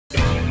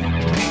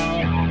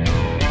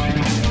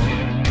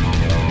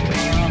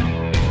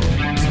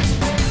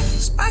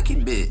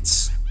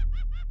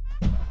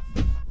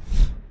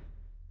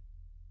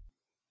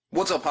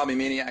What's up, Hobby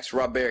Maniacs?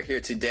 Rob Bear here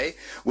today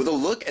with a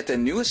look at the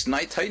newest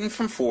Knight Titan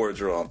from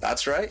Forge World.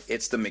 That's right,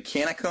 it's the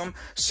Mechanicum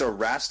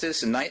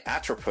Cerastus Knight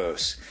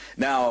Atrapos.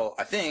 Now,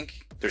 I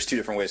think there's two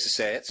different ways to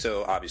say it,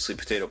 so obviously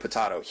potato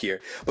potato here.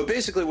 But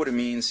basically what it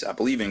means, I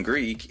believe in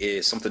Greek,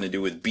 is something to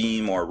do with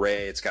beam or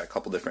ray. It's got a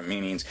couple different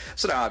meanings,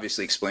 so that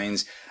obviously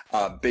explains.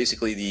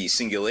 Basically, the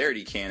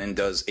Singularity Cannon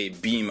does a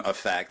beam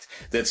effect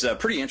that's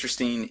pretty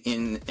interesting,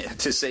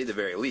 to say the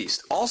very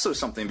least. Also,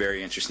 something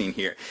very interesting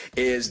here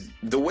is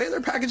the way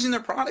they're packaging their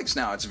products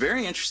now. It's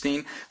very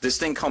interesting. This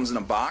thing comes in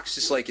a box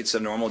just like it's a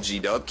normal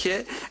G-Dub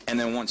kit, and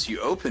then once you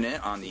open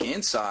it on the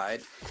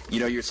inside, you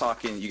know, you're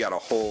talking, you got a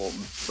whole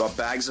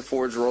bags of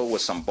Forge Roll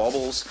with some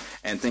bubbles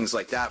and things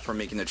like that for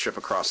making the trip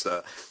across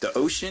the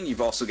ocean.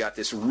 You've also got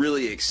this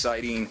really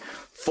exciting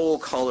full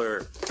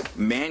color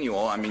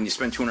manual. I mean, you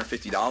spend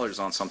 $250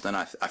 on something,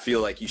 I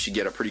feel like you should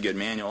get a pretty good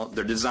manual.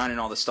 They're designing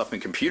all this stuff in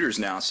computers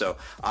now, so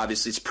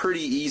obviously it's pretty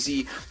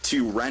easy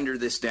to render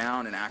this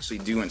down and actually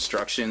do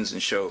instructions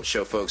and show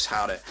folks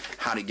how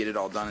to get it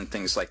all done and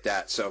things like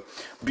that. So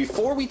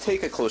before we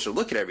take a closer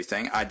look at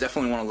everything, I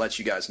definitely want to let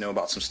you guys know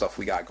about some stuff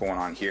we got going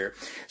on here.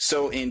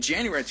 So in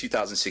January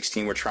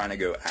 2016, we're trying to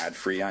go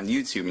ad-free on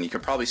YouTube, and you can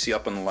probably see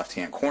up in the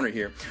left-hand corner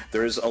here,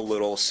 there's a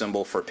little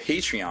symbol for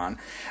Patreon,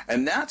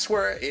 and that's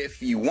where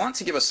if you want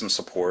to give us some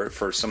support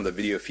for some of the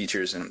video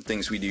features and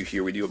things we do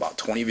here, we do about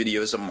 20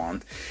 videos a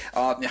month.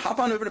 Hop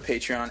on over to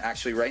Patreon.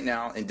 Actually, right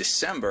now in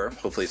December,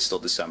 hopefully it's still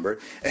December,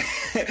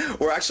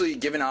 we're actually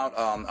giving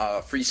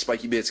out free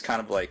Spiky Bits, kind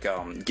of like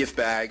gift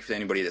bag for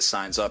anybody that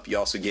signs up. You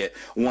also get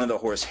one of the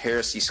Horse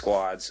Heresy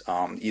squads,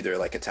 either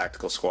like a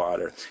tactical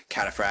squad or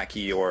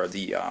Cataphracti or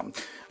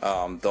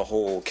the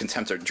whole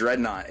Contemptor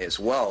Dreadnought as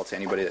well, to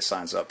anybody that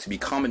signs up to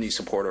become a new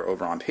supporter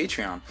over on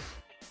Patreon.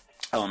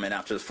 And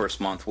after the first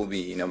month, we'll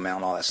be,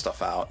 mailing all that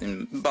stuff out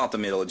in about the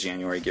middle of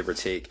January, give or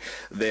take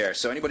there.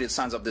 So anybody that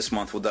signs up this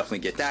month will definitely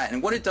get that.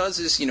 And what it does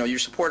is, your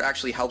support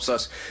actually helps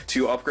us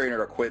to upgrade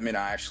our equipment.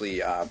 I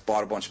actually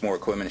bought a bunch more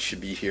equipment. It should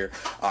be here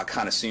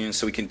kind of soon,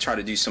 so we can try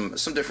to do some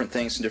different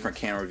things, some different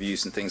camera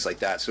reviews and things like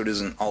that. So it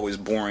isn't always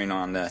boring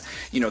on the,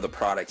 the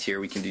product here.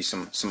 We can do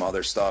some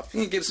other stuff.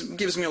 It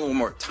gives me a little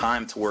more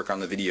time to work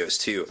on the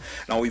videos too.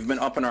 Now we've been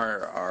upping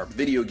our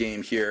video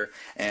game here,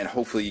 and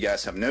hopefully you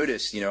guys have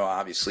noticed.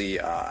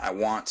 Obviously. I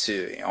want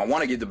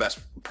to give the best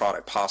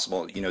product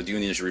possible,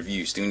 doing these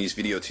reviews, doing these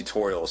video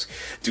tutorials,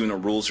 doing the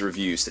rules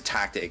reviews, the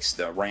tactics,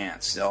 the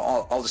rants,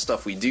 all the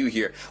stuff we do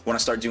here. I want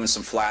to start doing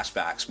some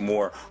flashbacks,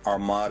 more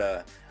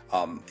Armada,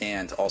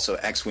 and also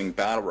X-Wing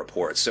battle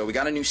reports. So we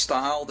got a new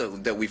style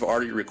that we've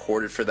already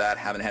recorded for that.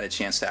 Haven't had a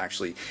chance to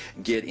actually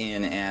get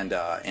in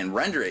and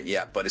render it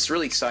yet, but it's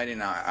really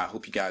exciting. I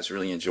hope you guys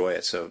really enjoy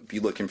it. So be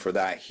looking for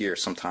that here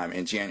sometime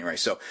in January.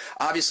 So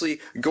obviously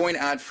going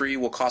ad-free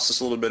will cost us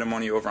a little bit of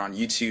money over on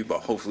YouTube, but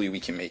hopefully we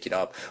can make it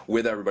up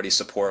with everybody's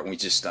support. We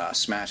just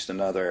smashed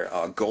another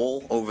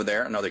goal over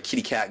there, another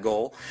kitty cat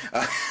goal.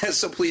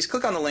 So please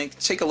click on the link,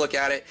 take a look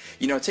at it.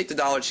 Take the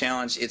 $1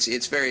 challenge.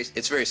 It's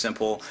very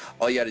simple.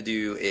 All you got to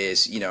do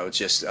is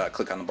just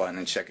click on the button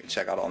and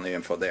check out all the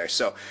info there.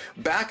 So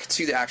back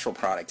to the actual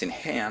product in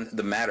hand,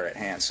 the matter at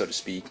hand, so to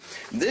speak.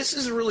 This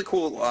is a really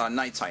cool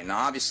Knight Titan. Now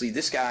obviously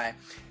this guy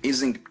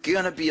isn't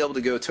gonna be able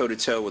to go toe to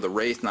toe with a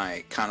Wraith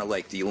Knight, kind of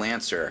like the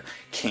Lancer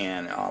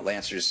can.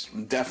 Lancer's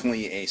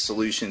definitely a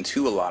solution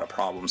to a lot of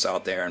problems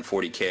out there in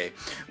 40k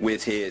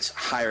with his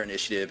higher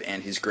initiative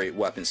and his great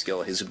weapon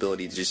skill, his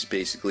ability to just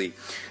basically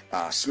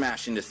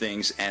smash into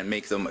things and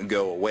make them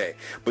go away.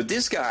 But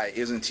this guy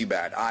isn't too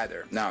bad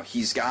either. Now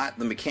he's got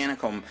the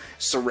Mechanicum,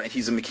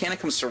 he's a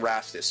Mechanicum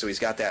Cerastus, so he's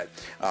got that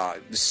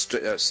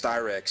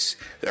Styrex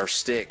or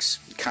sticks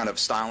kind of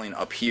styling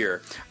up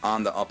here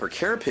on the upper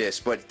carapace,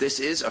 but this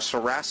is a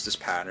Cerastus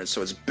pattern,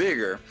 so it's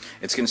bigger,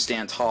 it's going to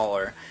stand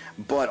taller,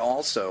 but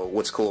also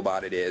what's cool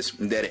about it is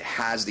that it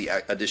has the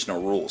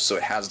additional rules. So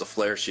it has the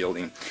flare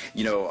shielding.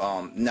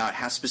 Now it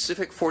has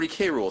specific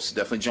 40k rules, so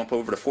definitely jump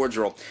over to Forge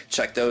World,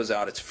 check those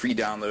out. It's a free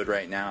download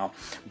right now.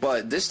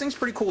 But this thing's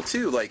pretty cool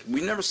too. Like,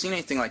 we've never seen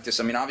anything like this.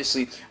 I mean,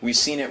 obviously we've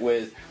seen it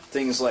with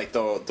things like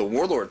the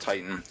Warlord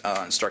Titan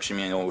instruction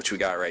manual, which we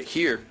got right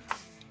here.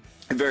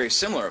 Very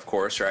similar, of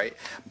course, right?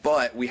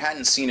 But we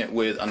hadn't seen it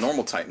with a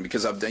normal Titan,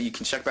 because you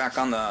can check back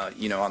on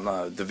the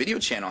on the video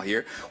channel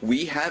here.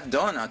 We have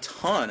done a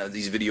ton of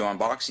these video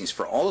unboxings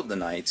for all of the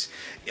Knights,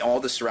 all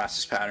the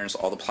Cerastus patterns,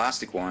 all the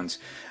plastic ones,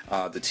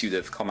 the two that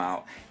have come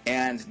out.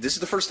 And this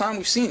is the first time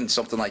we've seen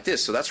something like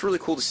this, so that's really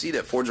cool to see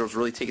that Forge World's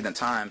really taking the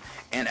time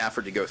and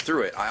effort to go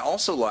through it. I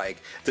also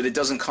like that it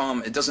doesn't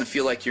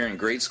feel like you're in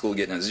grade school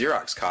getting a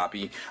Xerox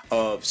copy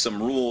of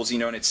some rules,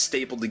 and it's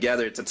stapled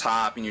together at the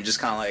top, and you're just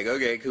kind of like,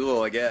 okay,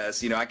 cool, I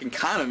guess, I can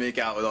kind of make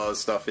out what all this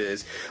stuff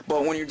is.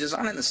 But when you're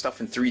designing this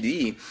stuff in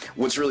 3D,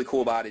 what's really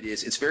cool about it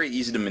is it's very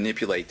easy to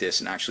manipulate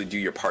this and actually do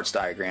your parts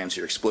diagrams,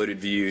 your exploded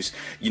views,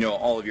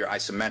 all of your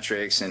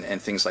isometrics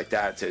and things like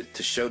that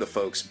to show the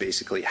folks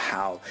basically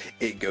how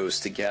it goes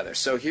together.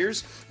 So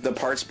here's the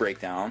parts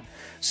breakdown.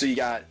 So you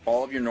got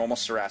all of your normal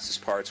Cerastus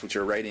parts, which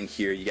are right in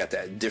here. You got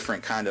that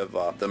different kind of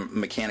the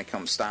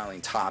Mechanicum styling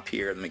top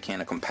here, the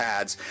Mechanicum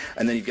pads,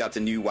 and then you've got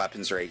the new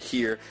weapons right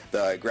here,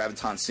 the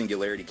Graviton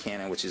Singularity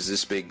Cannon, which is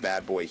this big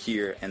bad boy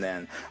here, and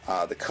then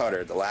the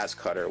cutter, the las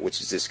cutter, which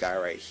is this guy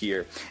right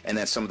here, and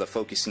then some of the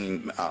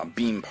focusing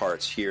beam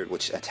parts here,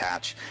 which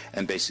attach,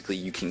 and basically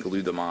you can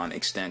glue them on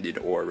extended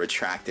or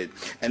retracted,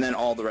 and then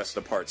all the rest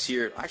of the parts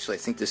here. Actually, I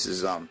think this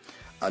is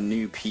a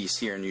new piece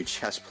here, a new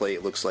chest plate,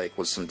 it looks like,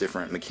 with some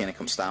different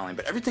Mechanicum styling,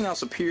 but everything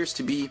else appears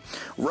to be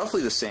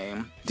roughly the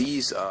same.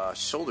 These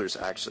shoulders,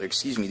 actually,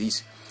 excuse me,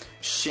 these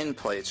shin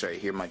plates right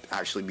here might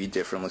actually be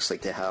different. Looks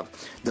like they have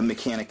the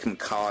Mechanicum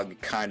cog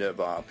kind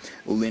of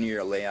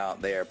linear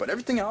layout there, but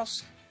everything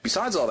else,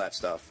 besides all that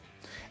stuff,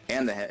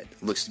 and the head,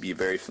 looks to be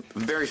very,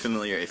 very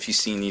familiar if you've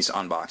seen these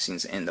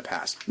unboxings in the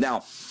past.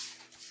 Now,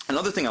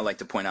 another thing I like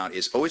to point out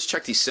is always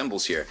check these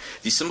symbols here.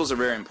 These symbols are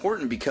very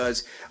important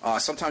because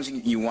sometimes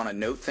you want to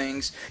note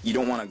things. You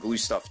don't want to glue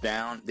stuff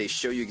down. They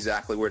show you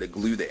exactly where to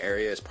glue the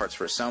area as parts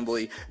for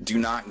assembly. Do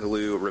not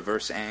glue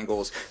reverse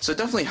angles. So it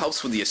definitely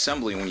helps with the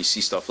assembly when you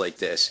see stuff like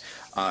this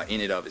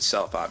in and of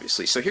itself,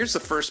 obviously. So here's the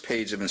first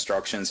page of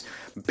instructions.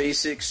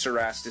 Basic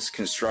Cerastus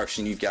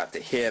construction. You've got the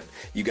hip,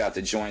 you got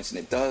the joints, and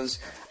it does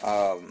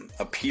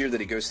appear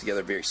that it goes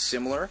together very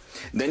similar.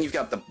 Then you've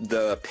got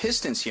the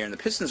pistons here, and the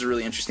pistons are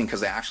really interesting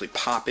because they actually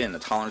pop in. The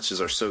tolerances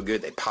are so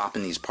good, they pop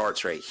in these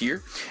parts right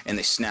here, and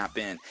they snap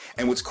in.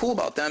 And what's cool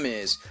about them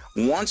is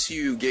once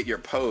you get your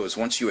pose,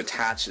 once you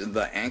attach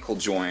the ankle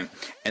joint,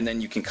 and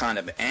then you can kind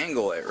of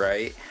angle it,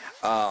 right?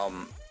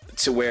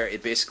 To where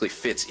it basically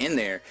fits in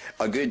there,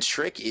 a good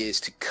trick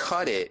is to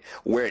cut it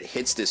where it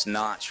hits this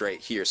notch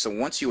right here. So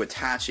once you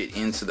attach it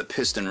into the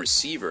piston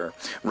receiver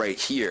right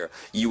here,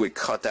 you would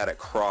cut that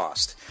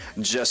across,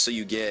 just so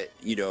you get,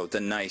 you know,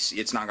 the nice,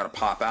 it's not going to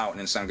pop out and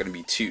it's not going to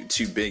be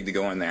too big to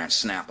go in there and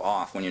snap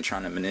off when you're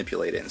trying to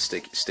manipulate it and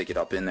stick it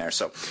up in there.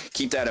 So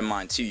keep that in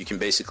mind too. You can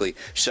basically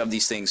shove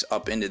these things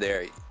up into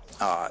there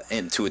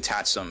and to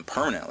attach them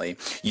permanently.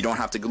 You don't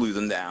have to glue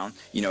them down.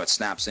 You know, it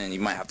snaps in. You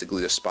might have to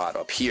glue the spot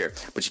up here,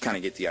 but you kind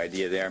of get the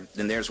idea there.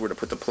 Then there's where to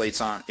put the plates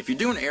on. If you're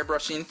doing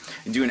airbrushing,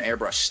 you're doing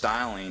airbrush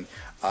styling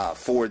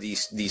for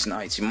these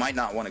knights, you might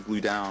not want to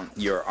glue down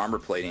your armor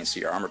plating.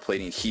 So your armor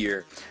plating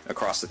here,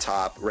 across the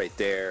top, right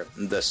there,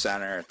 the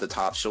center, the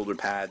top shoulder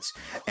pads,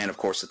 and of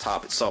course the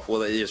top itself.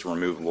 Well, it is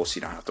removable, so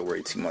you don't have to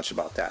worry too much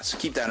about that. So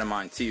keep that in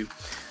mind too.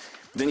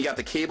 Then you got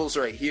the cables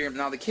right here.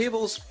 Now the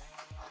cables,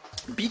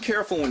 be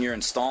careful when you're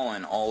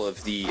installing all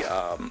of the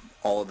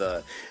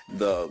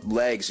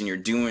legs and you're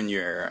doing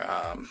your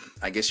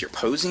I guess you're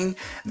posing,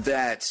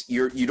 that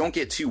you don't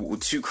get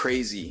too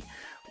crazy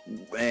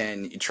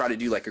and you try to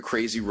do like a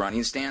crazy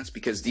running stance,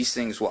 because these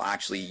things will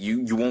actually,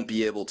 you won't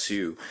be able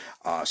to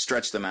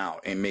stretch them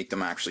out and make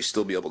them actually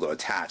still be able to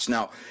attach.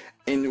 Now,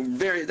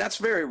 that's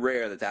very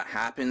rare that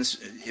happens,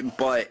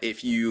 but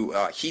if you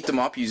heat them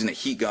up using a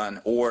heat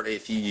gun, or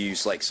if you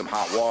use like some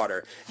hot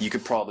water, you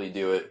could probably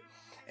do it.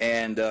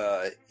 And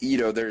you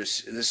know,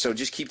 so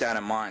just keep that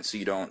in mind so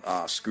you don't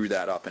screw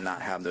that up and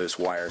not have those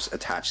wires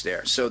attached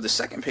there. So the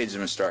second page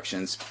of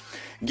instructions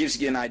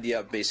gives you an idea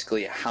of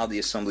basically how the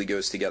assembly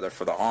goes together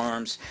for the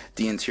arms,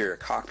 the interior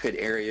cockpit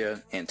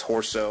area, and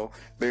torso.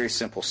 Very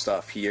simple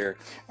stuff here.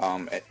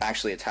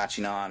 Actually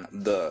attaching on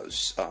the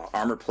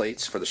armor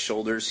plates for the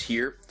shoulders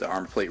here, the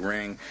armor plate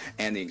ring,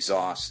 and the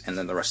exhaust, and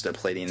then the rest of the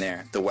plating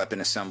there. The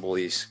weapon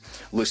assemblies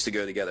looks to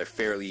go together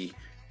fairly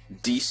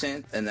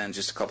decent, and then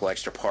just a couple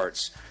extra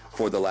parts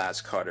for the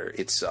las cutter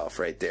itself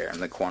right there, and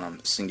the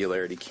quantum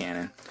singularity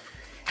cannon.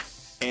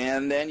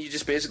 And then you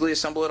just basically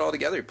assemble it all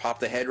together. You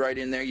pop the head right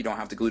in there. You don't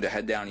have to glue the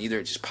head down either.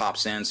 It just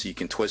pops in, so you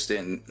can twist it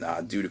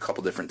and do a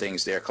couple different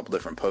things there, a couple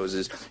different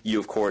poses. You,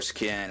 of course,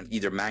 can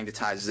either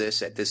magnetize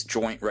this at this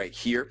joint right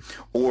here,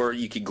 or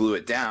you could glue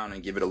it down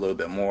and give it a little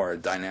bit more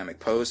dynamic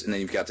pose. And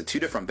then you've got the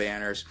two different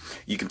banners.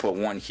 You can put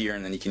one here,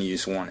 and then you can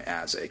use one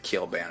as a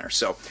kill banner.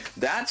 So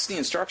that's the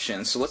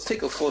instructions. So let's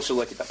take a closer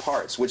look at the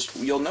parts, which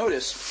you'll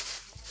notice.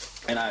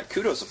 And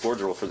kudos to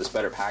Forge World for this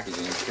better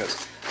packaging,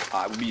 because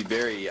I would be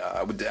very,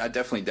 I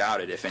definitely doubt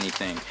it if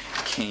anything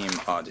came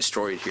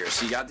destroyed here.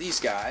 So you got these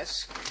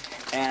guys,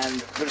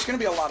 and there's going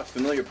to be a lot of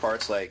familiar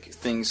parts, like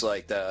things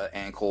like the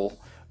ankle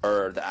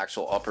or the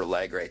actual upper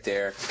leg right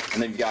there.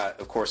 And then you've got,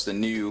 of course, the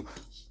new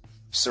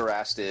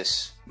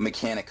Cerastus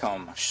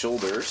Mechanicum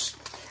shoulders.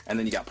 And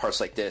then you got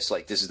parts like this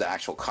is the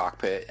actual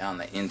cockpit on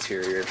the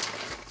interior.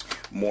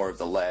 More of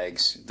the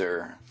legs,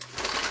 they're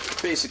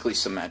basically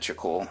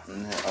symmetrical.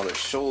 And the other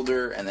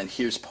shoulder, and then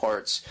here's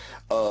parts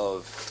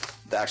of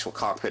the actual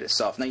cockpit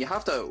itself. Now you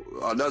have to,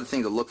 another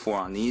thing to look for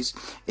on these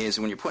is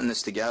when you're putting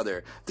this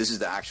together, this is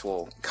the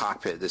actual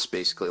cockpit. This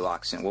basically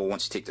locks in. Well,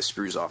 once you take the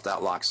screws off,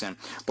 that locks in.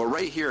 But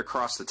right here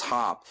across the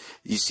top,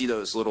 you see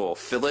those little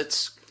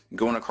fillets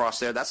going across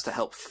there? That's to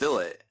help fill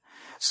it.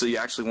 So you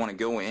actually want to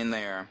go in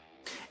there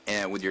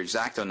and with your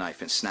X-Acto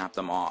knife and snap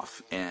them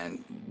off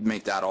and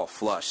make that all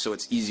flush, so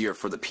it's easier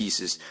for the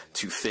pieces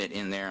to fit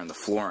in there in the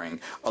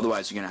flooring.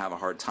 Otherwise you're going to have a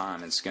hard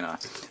time. It's going to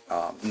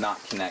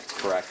not connect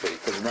correctly,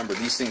 because remember,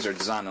 these things are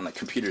designed on the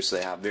computer, so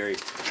they have very,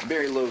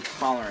 very low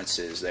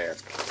tolerances there.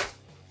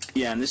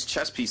 Yeah, and this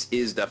chest piece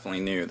is definitely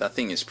new. That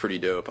thing is pretty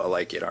dope. I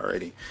like it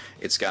already.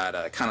 It's got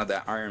kind of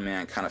that Iron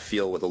Man kind of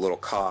feel with a little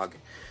cog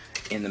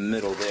in the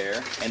middle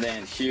there. And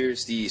then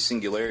here's the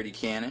Singularity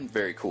cannon.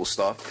 Very cool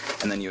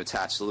stuff. And then you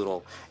attach the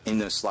little, in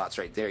those slots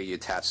right there, you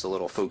attach the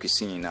little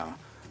focusing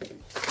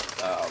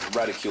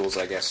reticules,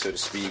 I guess, so to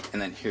speak.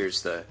 And then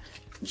here's the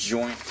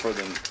joint for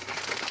the,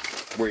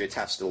 where you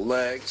attach the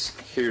legs.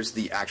 Here's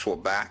the actual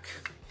back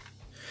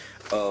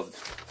of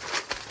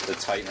the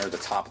Titan, or the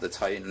top of the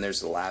Titan. There's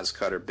the las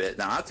cutter bit.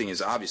 Now that thing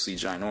is obviously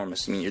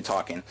ginormous. I mean, you're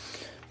talking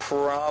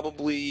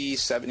probably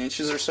 7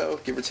 inches or so,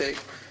 give or take.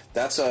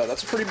 That's a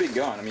pretty big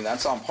gun. I mean,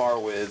 that's on par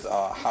with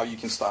how you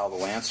can style the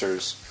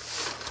Lancer's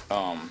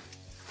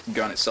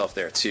gun itself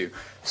there too.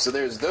 So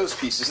there's those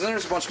pieces, and then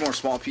there's a bunch more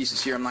small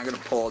pieces here. I'm not going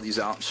to pull all these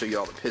out and show you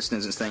all the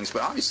pistons and things,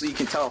 but obviously you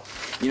can tell,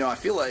 you know, I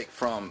feel like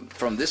from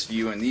this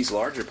view and these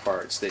larger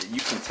parts that you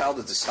can tell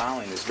that the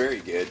styling is very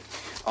good.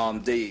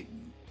 They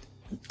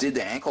did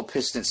the ankle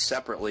pistons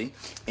separately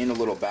in a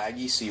little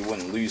baggie so you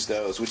wouldn't lose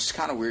those, which is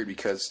kind of weird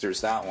because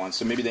there's that one.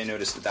 So maybe they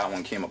noticed that that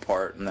one came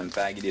apart and then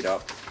baggied it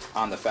up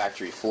on the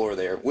factory floor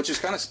there, which is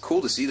kind of cool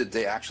to see that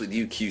they actually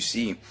do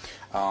QC,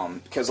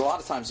 because a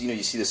lot of times, you know,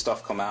 you see this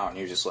stuff come out and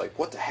you're just like,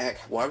 what the heck,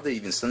 why would they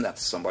even send that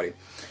to somebody?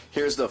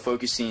 Here's the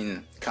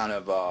focusing kind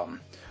of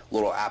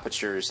little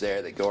apertures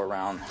there that go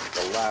around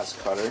the las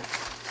cutter,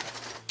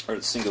 or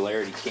the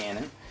Singularity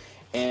cannon.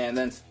 And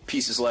then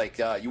pieces like,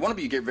 you want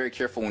to be very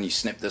careful when you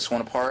snip this one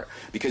apart,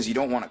 because you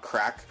don't want to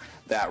crack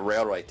that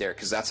rail right there,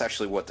 because that's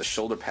actually what the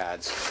shoulder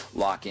pads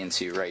lock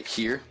into right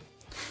here.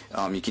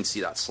 You can see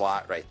that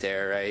slot right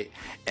there, right?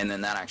 And then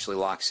that actually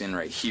locks in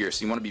right here.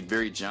 So you want to be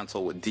very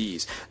gentle with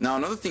these. Now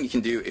another thing you can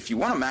do, if you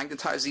want to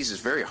magnetize these, is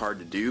very hard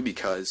to do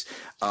because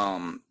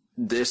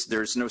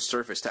there's no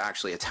surface to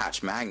actually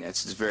attach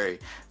magnets. It's very,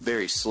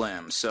 very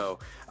slim. So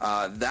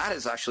that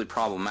is actually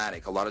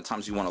problematic. A lot of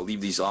times you want to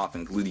leave these off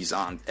and glue these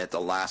on at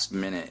the last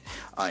minute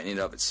in and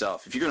of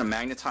itself. If you're going to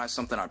magnetize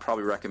something, I'd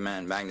probably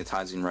recommend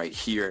magnetizing right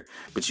here,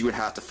 but you would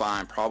have to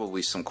find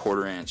probably some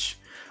 1/4 inch,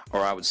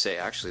 or I would say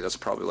actually that's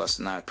probably less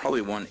than that,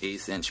 probably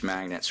 1/8 inch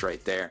magnets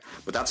right there.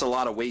 But that's a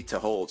lot of weight to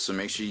hold, so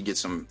make sure you get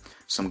some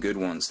good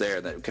ones there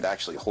that could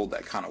actually hold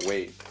that kind of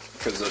weight,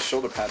 because those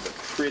shoulder pads are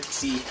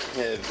pretty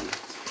heavy.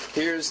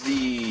 Here's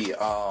the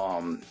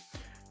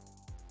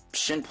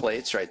shin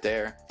plates right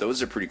there.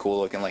 Those are pretty cool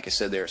looking. Like I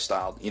said, they're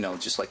styled, you know,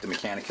 just like the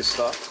Mechanicus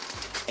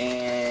stuff.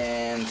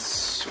 And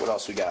what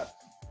else we got?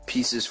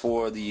 Pieces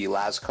for the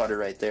las cutter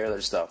right there.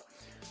 There's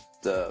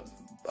the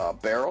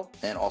barrel,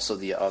 and also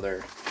the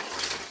other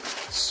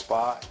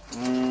spot.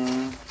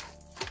 And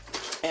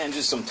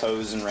just some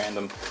toes and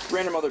random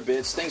other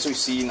bits, things we've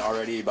seen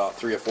already about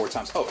 3 or 4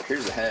 times. Oh,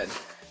 here's the head.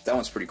 That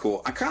one's pretty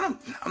cool.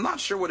 I'm not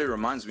sure what it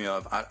reminds me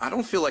of. I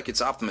don't feel like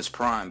it's Optimus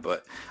Prime,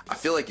 but I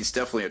feel like it's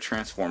definitely a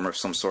Transformer of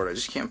some sort. I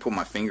just can't put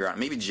my finger on it.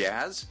 Maybe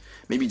Jazz?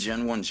 Maybe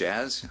Gen 1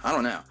 Jazz? I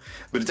don't know.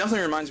 But it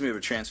definitely reminds me of a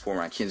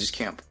Transformer. I just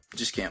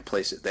can't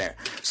place it there.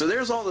 So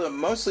there's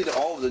mostly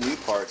all of the new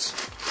parts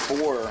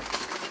for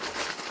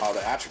the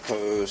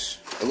Atrapos.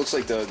 It looks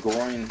like the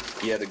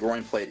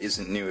groin plate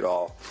isn't new at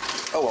all.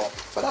 Oh well,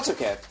 but that's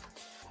okay.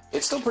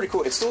 It's still pretty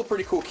cool. It's still a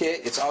pretty cool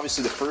kit. It's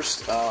obviously the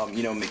first,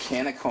 you know,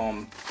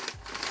 Mechanicum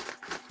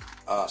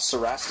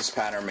Cerastus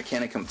pattern,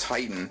 Mechanicum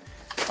Titan,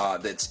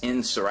 that's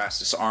in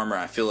Cerastus armor.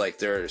 I feel like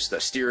there's the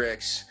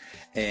Styrex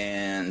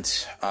and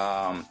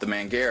the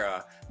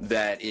Mangera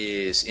that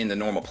is in the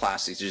normal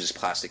plastics. There's just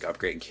plastic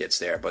upgrade kits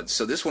there. But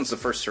so this one's the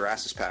first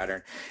Cerastus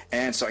pattern,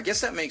 and so I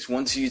guess that makes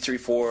 1, 2, 3,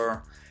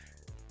 4.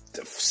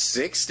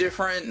 6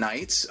 different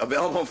knights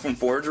available from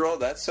Forge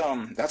World. That's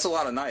a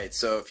lot of knights.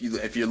 So if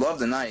you love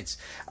the knights,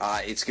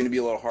 it's going to be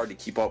a little hard to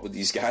keep up with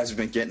these guys. I've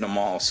been getting them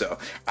all. So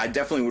I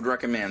definitely would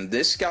recommend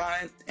this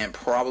guy and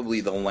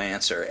probably the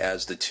Lancer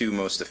as the 2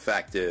 most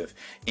effective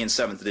in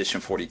 7th edition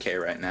 40k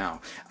right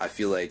now. I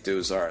feel like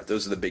those are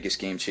the biggest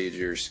game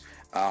changers.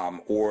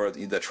 Or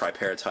the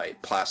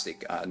tripartite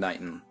plastic Knight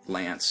and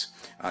Lance.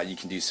 You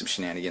can do some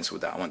shenanigans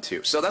with that one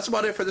too. So that's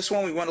about it for this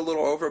one. We went a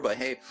little over, but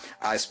hey,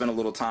 I spent a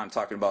little time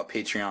talking about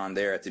Patreon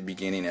there at the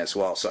beginning as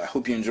well. So I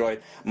hope you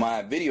enjoyed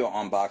my video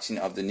unboxing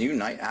of the new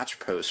Knight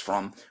Atrapos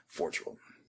from Forge World.